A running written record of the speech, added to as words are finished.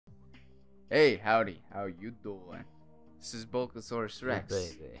Hey, howdy. How you doing? This is Bulkasaurus Hey, Rex.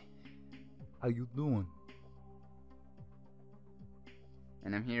 baby. How you doing?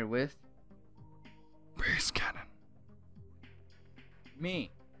 And I'm here with... Base Cannon.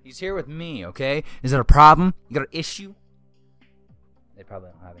 Me. He's here with me, okay? Is it a problem? You got an issue? They probably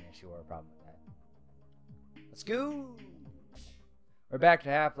don't have an issue or a problem with that. Let's go! We're back to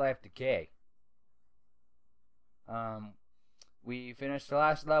Half-Life Decay. We finished the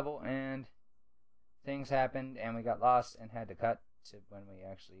last level and things happened and we got lost and had to cut to when we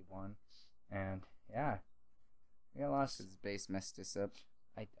actually won. And yeah, we got lost. His base messed us up.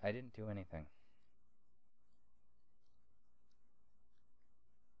 I didn't do anything.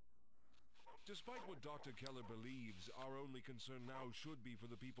 Despite what Dr. Keller believes, our only concern now should be for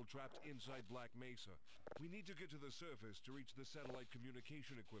the people trapped inside Black Mesa. We need to get to the surface to reach the satellite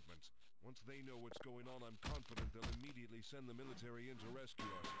communication equipment. Once they know what's going on, I'm confident they'll immediately send the military in to rescue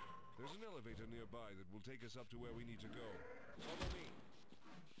us. There's an elevator nearby that will take us up to where we need to go. Follow me.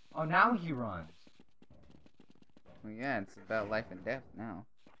 Oh, now he runs. Well, yeah, it's about life and death now.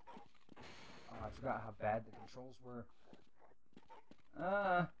 Oh, I forgot how bad the controls were.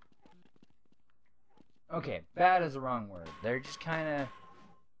 Okay, bad is the wrong word. They're just kind of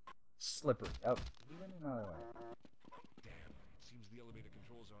slippery. Oh, he went another way. Damn, it seems the elevator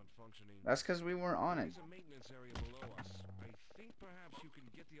controls aren't functioning. That's because we weren't on it. There's a maintenance area below us. I think perhaps you can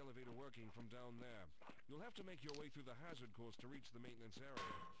get the elevator working from down there. You'll have to make your way through the hazard course to reach the maintenance area.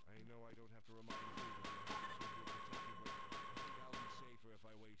 I know I don't have to remind you that you have to protect you, but I think I'll be safer if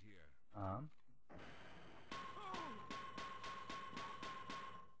I wait here.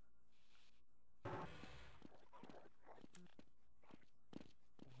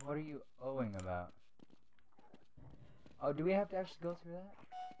 What are you owing about? Oh, do we have to actually go through that?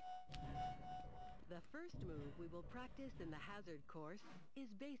 The first move we will practice in the hazard course is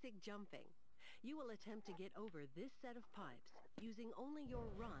basic jumping. You will attempt to get over this set of pipes using only your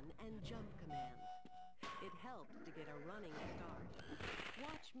run and jump commands. It helps to get a running start.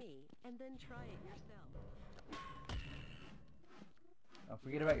 Watch me and then try it yourself. Don't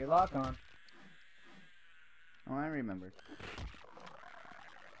forget about your lock on. Oh, I remember.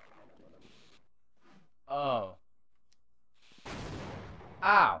 Oh.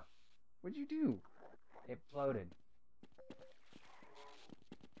 Ow! What'd you do? It floated.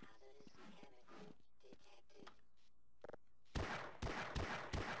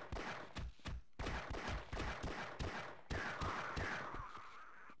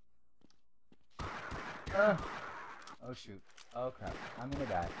 Oh shoot. Oh crap. I'm gonna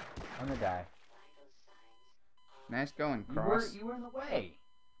die. I'm gonna die. Nice going, Cross. You were in the way.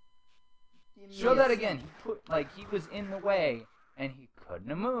 Show that again. He was in the way and he couldn't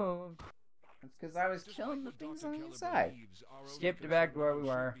have moved. That's because I was killing the things on the inside. Skipped back to where we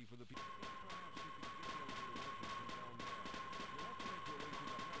were.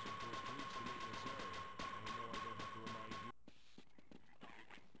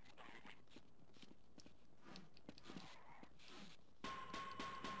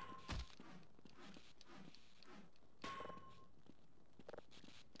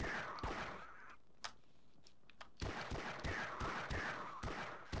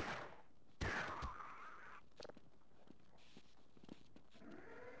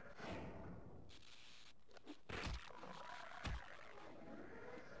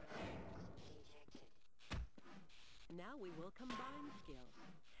 Now we will combine skills.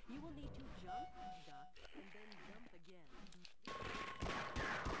 You will need to jump, duck, and then jump again.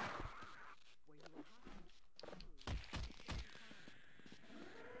 Where you will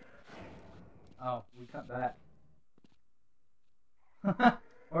Oh, we cut back.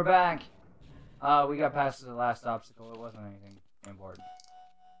 We're back. We got past the last obstacle. It wasn't anything important.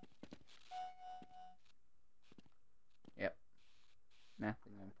 Yep.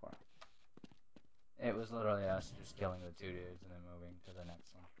 Nothing important. It was literally us just killing the two dudes and then moving to the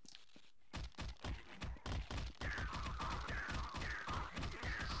next one.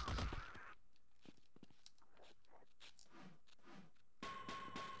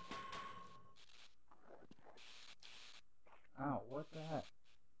 Ow, what the heck?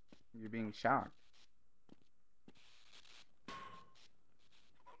 You're being shocked.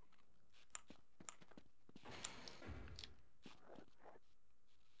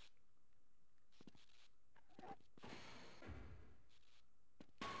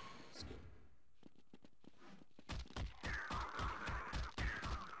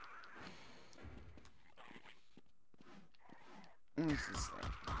 What's this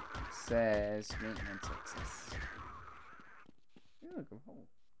thing? It says maintenance access. Look, a hole.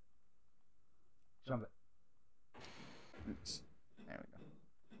 Jump it. Oops. There we go.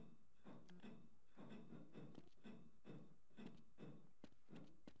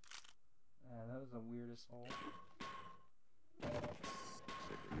 hole.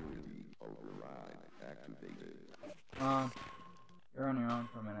 Security override activated. You're on your own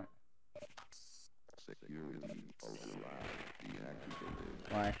for a minute. Security override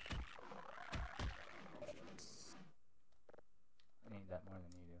deactivated. Why? I need that more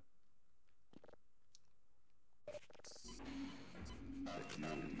than you do.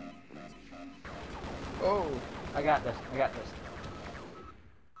 Security breach. Oh! I got this. I got this.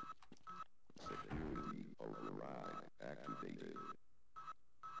 Security override activated.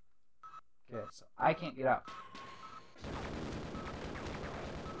 Okay, so I can't get out.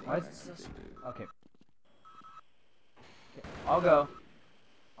 Why is this? Okay. Okay, I'll go.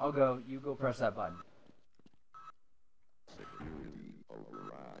 I'll go. You go press that button. Security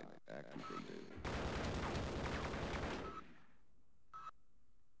override activated.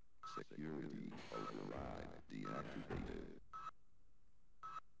 Security override deactivated.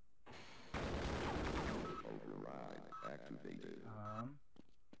 Override activated.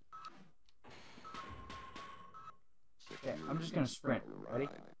 Okay, I'm just gonna sprint. Ready?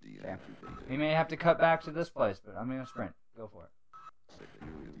 Yeah. We may have to cut back to this place, but I'm gonna sprint. Go for it.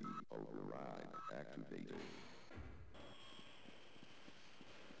 Security override activated.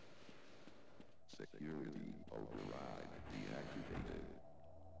 Security override deactivated.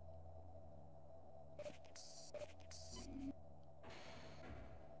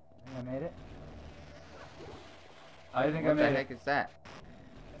 I think I made it. I think I What the made it. heck is that?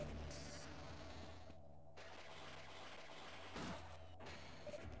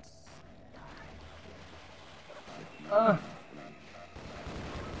 Ow,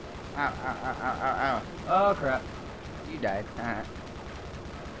 ow, ow, ow, ow, Oh crap. ow. You died.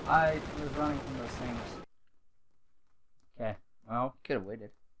 I was running from those things. Okay, well, Could have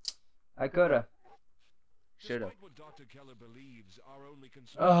waited. I coulda. Should have. Despite what Dr. Keller believes, our only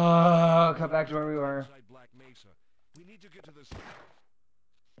concern Oh, cut back to where we were. inside Black Mesa. We need to get to the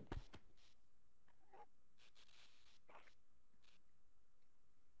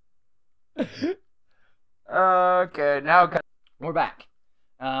Okay, now cut. We're back.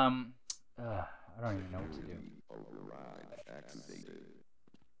 I don't even know what to do. Override activated.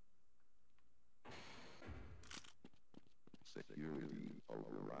 Security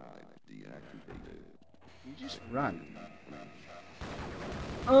override deactivated. You just run.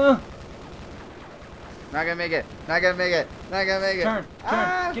 Uh, Not gonna make it. Not gonna make it. Not gonna make it. turn,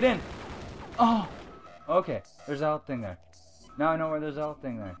 Ah! get in. Oh, okay. There's a health thing there. Now I know where there's a health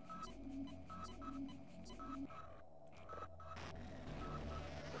thing there.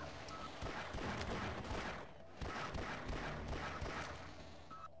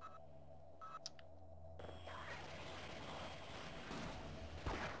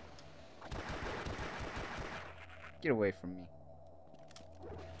 Get away from me.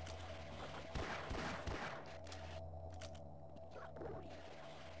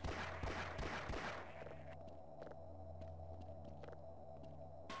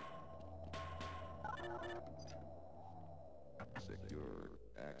 Secure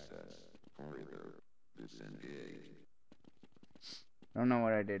access. Further disengage. Don't know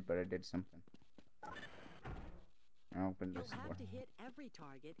what I did, but I did something. I opened You'll this have door. to hit every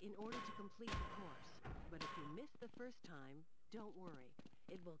target in order to complete the course. But if you miss the first time, don't worry.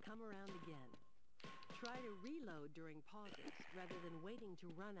 It will come around again. Try to reload during pauses rather than waiting to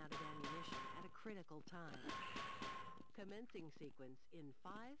run out of ammunition at a critical time. Commencing sequence in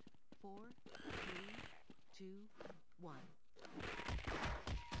 5, 4, 3, 2, 1.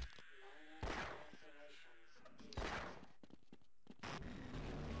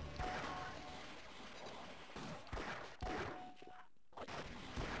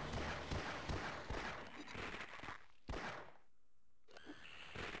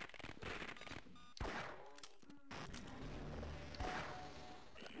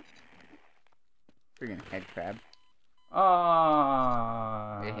 Freaking head crab.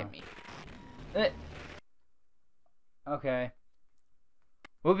 It hit me. Okay.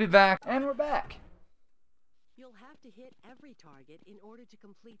 We'll be back. And we're back. You'll have to hit every target in order to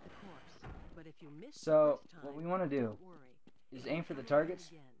complete the course. But if you miss So, the first time, what we want to do don't worry. is It aim will for the come around targets,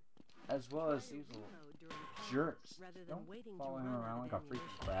 again. as well as Try to these little reload during pauses jerks. rather than Don't waiting to follow him run around out like of a freaking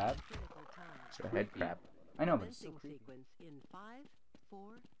ammunition crab. at a critical time. It's a head crab. I know, but it's still Commencing creepy. sequence in 5,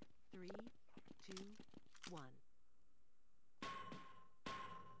 4, 3, 2, 1.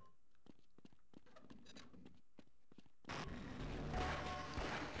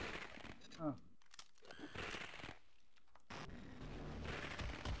 Oh.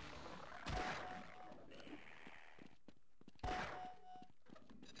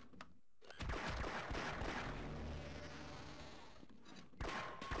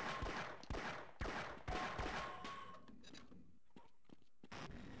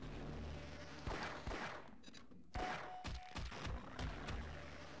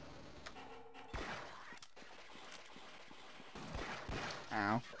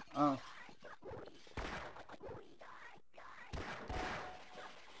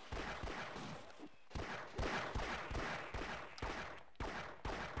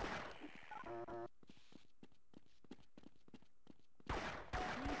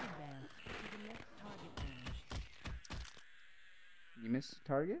 miss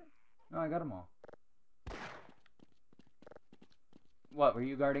target? No, I got them all. What, were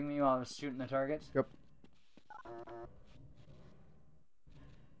you guarding me while I was shooting the targets? Yep.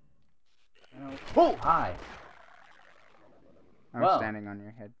 Oh, hi. I'm Well. standing on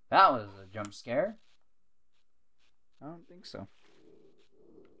your head. That was a jump scare. I don't think so.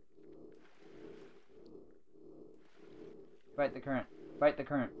 Fight the current. Fight the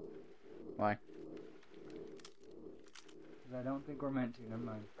current. Why? Because I don't think we're meant to. Never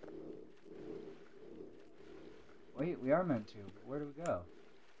mind. Wait, we are meant to. But where do we go?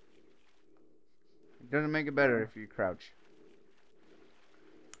 It doesn't make it better if you crouch.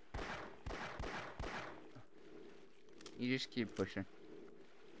 You just keep pushing.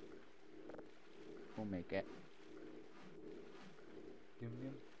 We'll make it.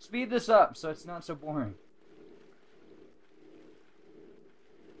 Speed this up so it's not so boring.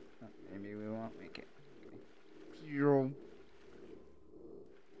 Maybe we won't make it. Okay. Zero.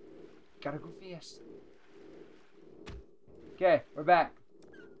 Gotta go fast. Okay, we're back.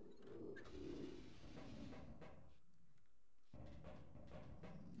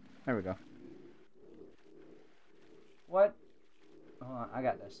 There we go. What? Hold on, I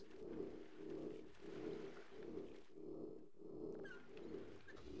got this.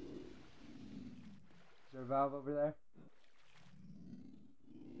 Is there a valve over there?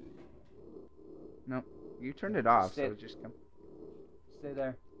 Nope. You turned it off, Stay- so just come. Stay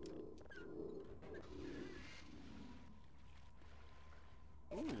there.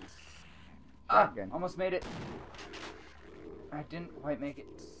 Ooh. Ah, Shotgun. almost made it. I didn't quite make it.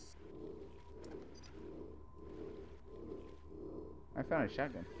 I found a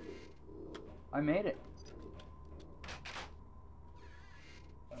shotgun. I made it.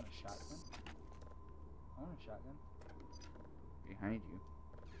 I want a shotgun. I want a shotgun. Behind you.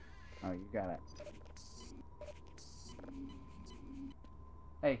 Oh, you got it.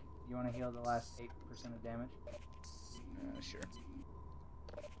 Hey, you want to heal the last 8% of damage? Sure.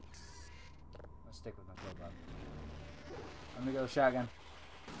 Let's stick with my crowbar. I'm gonna go shotgun.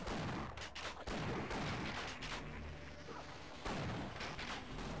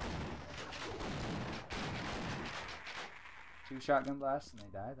 Two shotgun blasts and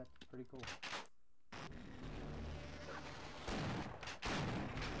they die. That's pretty cool.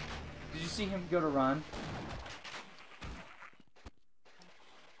 Did you see him go to run?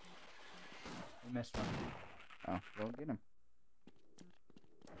 We missed one. Oh, go get him.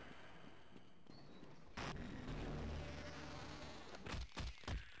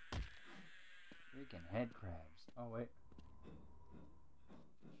 Freaking head crabs. Oh, wait.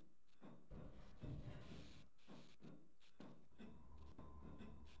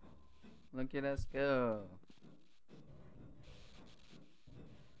 Look at us go.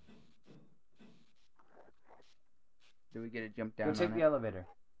 Do we get a jump down Go take on the it? elevator.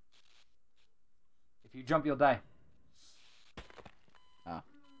 If you jump, you'll die. Oh.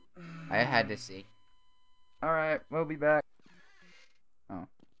 I had to see. Alright, we'll be back. Oh.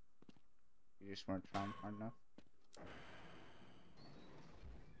 You just weren't trying hard enough?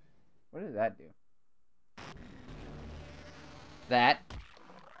 What did that do? That?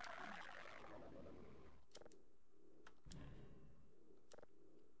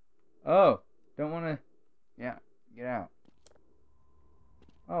 Oh, don't want to... Yeah, get out.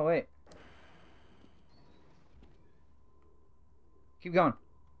 Oh, wait. Keep going.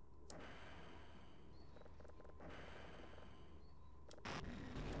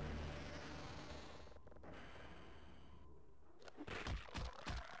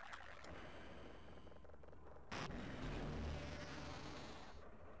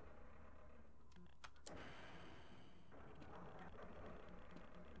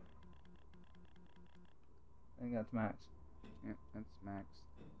 I think that's max. Yeah, that's max.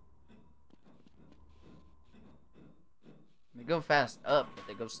 They go fast up, but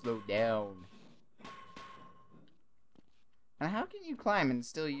they go slow down. And how can you climb and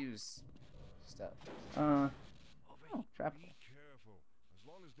still use stuff? Uh, Oh, trap. Be careful. As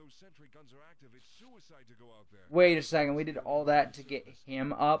long as those sentry guns are active, it's suicide to go out there. wait a second. We did all that to get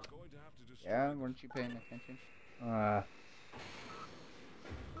him up. Going to have to destroy Yeah, them. weren't you paying attention?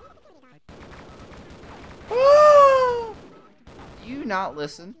 Do you not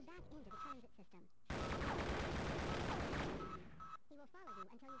listen?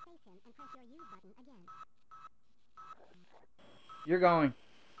 You're going.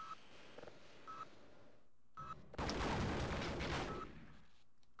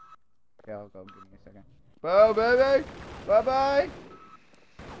 Okay, I'll go. Give me a second. Bye, baby! Bye-bye!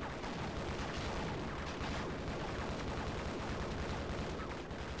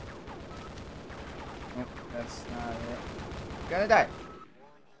 Nope, that's not it. Gonna die.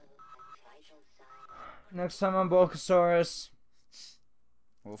 Next time on Bulkasaurus.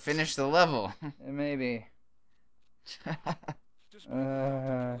 We'll finish the level. Maybe. Despite what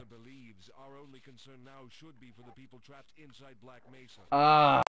Dr. Keller believes, our only concern now should be for the people trapped inside Black Mesa.